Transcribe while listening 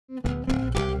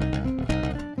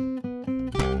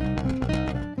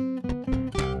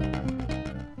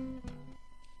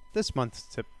This month's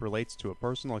tip relates to a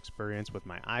personal experience with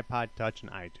my iPod Touch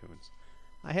and iTunes.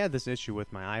 I had this issue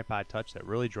with my iPod Touch that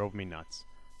really drove me nuts.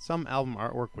 Some album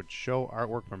artwork would show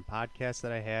artwork from podcasts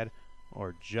that I had,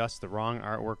 or just the wrong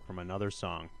artwork from another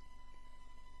song.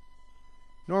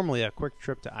 Normally a quick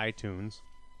trip to iTunes,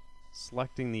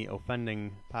 selecting the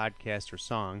offending podcast or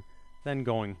song, then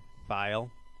going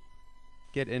File,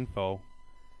 Get Info,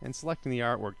 and selecting the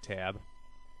Artwork tab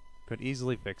could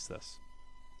easily fix this.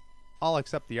 All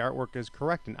except the artwork is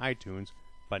correct in iTunes,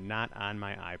 but not on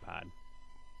my iPod.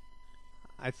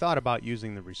 I thought about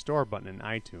using the Restore button in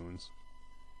iTunes,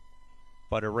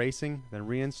 but erasing, then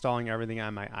reinstalling everything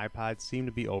on my iPod seemed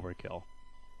to be overkill.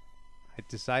 I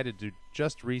decided to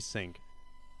just resync,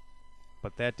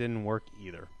 but that didn't work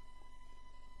either.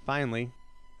 Finally,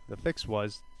 the fix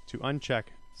was to uncheck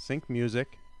Sync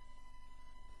Music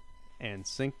and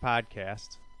Sync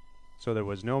Podcast, so there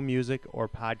was no music or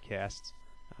podcasts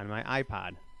on my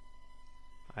iPod.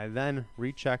 I then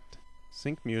rechecked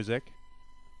Sync Music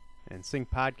and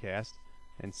Sync Podcast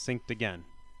and synced again.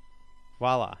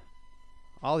 Voila!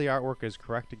 All the artwork is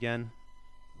correct again.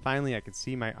 Finally, I could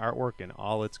see my artwork in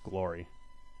all its glory.